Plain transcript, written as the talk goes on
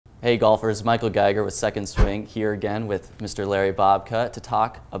Hey golfers, Michael Geiger with Second Swing here again with Mr. Larry Bobka to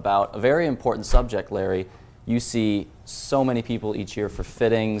talk about a very important subject, Larry. You see so many people each year for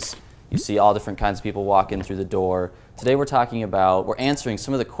fittings. You see all different kinds of people walk in through the door. Today we're answering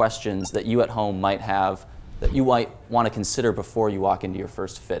some of the questions that you at home might have that you might want to consider before you walk into your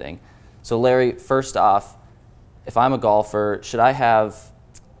first fitting. So Larry, first off, if I'm a golfer, should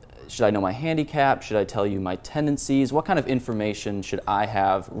I know my handicap? Should I tell you my tendencies? What kind of information should I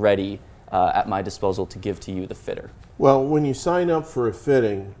have ready at my disposal to give to you, the fitter? Well, when you sign up for a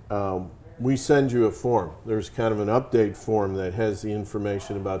fitting, we send you a form. There's kind of an update form that has the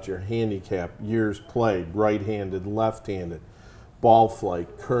information about your handicap, years played, right-handed, left-handed, ball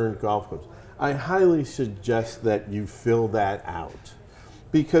flight, current golf clubs. I highly suggest that you fill that out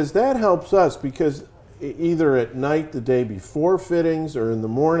because that helps us, because either at night the day before fittings or in the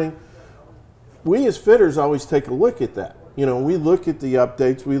morning, we as fitters always take a look at that. You know, we look at the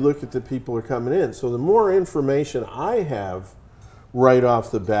updates, we look at the people who are coming in. So the more information I have right off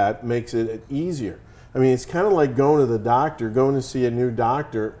the bat makes it easier. I mean, it's kind of like going to the doctor, going to see a new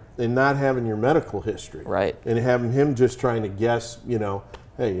doctor and not having your medical history. Right. And having him just trying to guess, you know,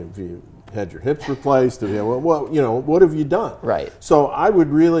 hey, have you had your hips replaced? What have you done? Right. So I would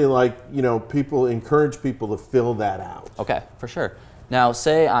really like, encourage people to fill that out. Okay, for sure. Now,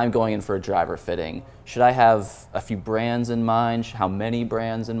 say I'm going in for a driver fitting. Should I have a few brands in mind? How many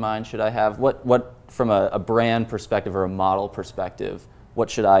brands in mind should I have? What from a brand perspective or a model perspective, what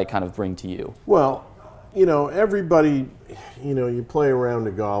should I kind of bring to you? Well, everybody, you play around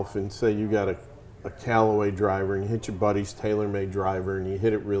the golf and say you got a Callaway driver and you hit your buddy's TaylorMade driver and you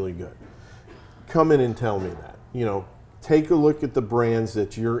hit it really good. Come in and tell me that. Take a look at the brands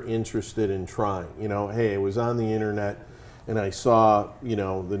that you're interested in trying. Hey, it was on the internet and I saw,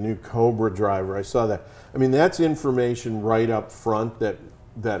 the new Cobra driver. I saw that. I mean, that's information right up front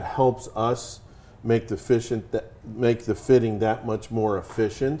that helps us make the fitting that much more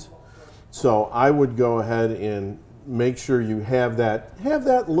efficient. So I would go ahead and make sure you have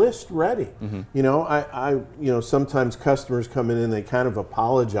that list ready. Mm-hmm. Sometimes customers come in and they kind of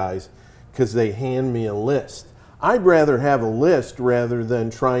apologize because they hand me a list. I'd rather have a list rather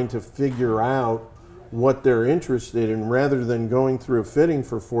than trying to figure out what they're interested in, rather than going through a fitting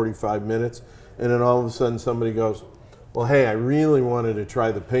for 45 minutes and then all of a sudden somebody goes, well, hey, I really wanted to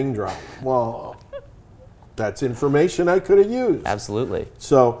try the ping drive. Well, that's information I could have used. Absolutely.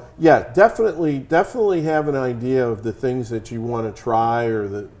 So yeah, definitely have an idea of the things that you want to try, or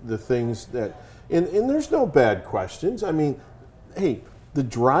the things that, and there's no bad questions. I mean, hey, the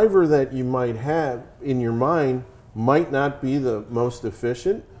driver that you might have in your mind might not be the most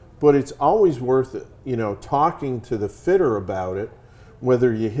efficient, but it's always worth it, talking to the fitter about it,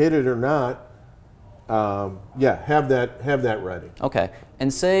 whether you hit it or not. Yeah, have that ready. Okay,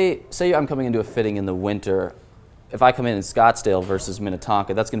 and say I'm coming into a fitting in the winter. If I come in Scottsdale versus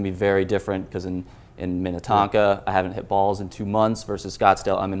Minnetonka, that's going to be very different, because in Minnetonka, I haven't hit balls in 2 months, versus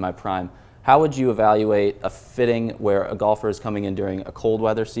Scottsdale, I'm in my prime. How would you evaluate a fitting where a golfer is coming in during a cold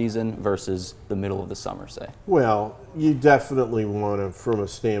weather season versus the middle of the summer, say? Well, you definitely want to, from a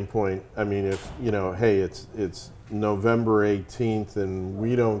standpoint, I mean, if, hey, it's November 18th and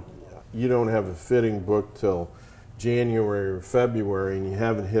you don't have a fitting booked till January or February and you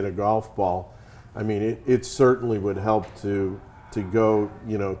haven't hit a golf ball, I mean, it certainly would help to go,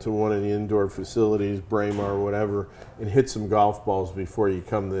 to one of the indoor facilities, Braemar, whatever, and hit some golf balls before you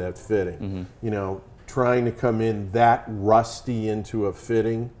come to that fitting. Mm-hmm. Trying to come in that rusty into a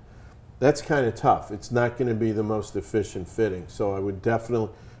fitting, that's kind of tough. It's not going to be the most efficient fitting. So I would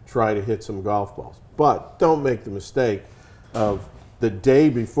definitely try to hit some golf balls. But don't make the mistake of the day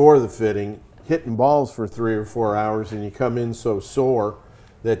before the fitting hitting balls for 3 or 4 hours and you come in so sore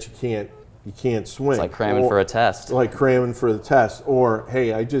that you can't swing. It's like cramming for a test. Like cramming for the test. Or,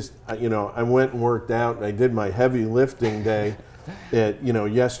 hey, I went and worked out and I did my heavy lifting day at,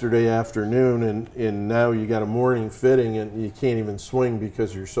 yesterday afternoon, and now you got a morning fitting and you can't even swing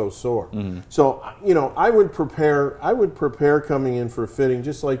because you're so sore. Mm-hmm. So, I would prepare coming in for a fitting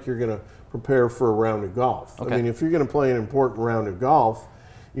just like you're going to prepare for a round of golf. Okay. I mean, if you're going to play an important round of golf,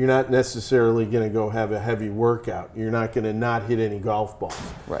 you're not necessarily going to go have a heavy workout. You're not going to not hit any golf balls.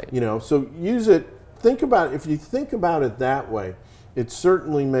 Right. So use it. Think about it. If you think about it that way, it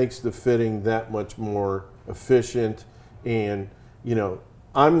certainly makes the fitting that much more efficient. And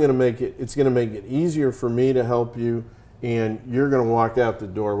I'm going to make it. It's going to make it easier for me to help you, and you're going to walk out the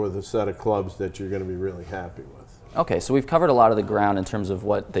door with a set of clubs that you're going to be really happy with. Okay, so we've covered a lot of the ground in terms of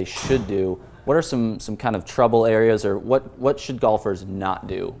what they should do. What are some kind of trouble areas, or what should golfers not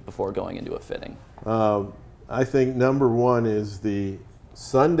do before going into a fitting? I think number one is the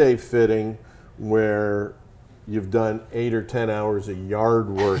Sunday fitting where you've done 8 or 10 hours of yard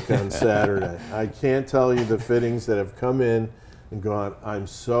work on Saturday. I can't tell you the fittings that have come in and gone, I'm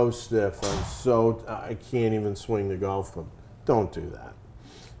so stiff, I can't even swing the golf club. Don't do that.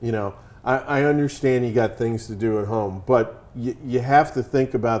 You know, I understand you got things to do at home, but you have to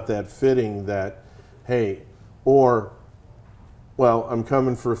think about that fitting that, hey, or, well, I'm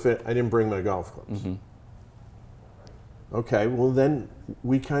coming for a fit, I didn't bring my golf clubs. Mm-hmm. Okay, well then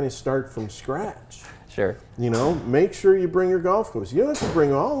we kind of start from scratch. Sure. You know, make sure you bring your golf clubs. You don't have to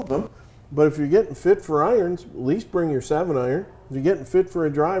bring all of them, but if you're getting fit for irons, at least bring your 7-iron. If you're getting fit for a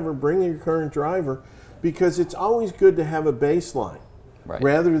driver, bring your current driver, because it's always good to have a baseline. Right.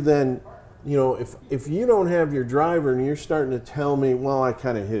 Rather than, you know, if you don't have your driver and you're starting to tell me, well, I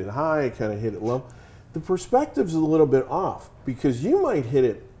kind of hit it high, I kind of hit it low, the perspective's a little bit off, because you might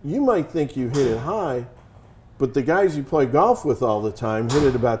think you hit it high, but the guys you play golf with all the time hit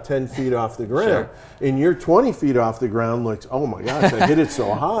it about 10 feet off the ground. Sure. And you're 20 feet off the ground, like, oh my gosh, I hit it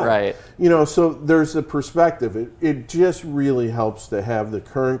so high. Right. You know, so there's a perspective. It just really helps to have the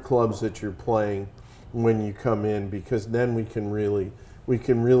current clubs that you're playing when you come in, because then we can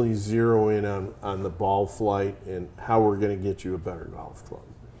really zero in on the ball flight and how we're going to get you a better golf club.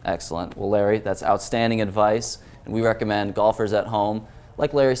 Excellent. Well, Larry, that's outstanding advice, and we recommend golfers at home,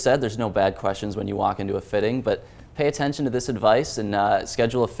 like Larry said, there's no bad questions when you walk into a fitting, but pay attention to this advice and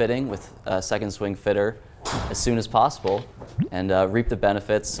schedule a fitting with a Second Swing fitter as soon as possible, and reap the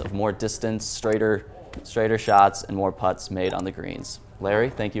benefits of more distance, straighter shots, and more putts made on the greens. Larry,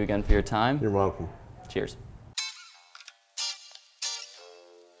 thank you again for your time. You're welcome. Cheers.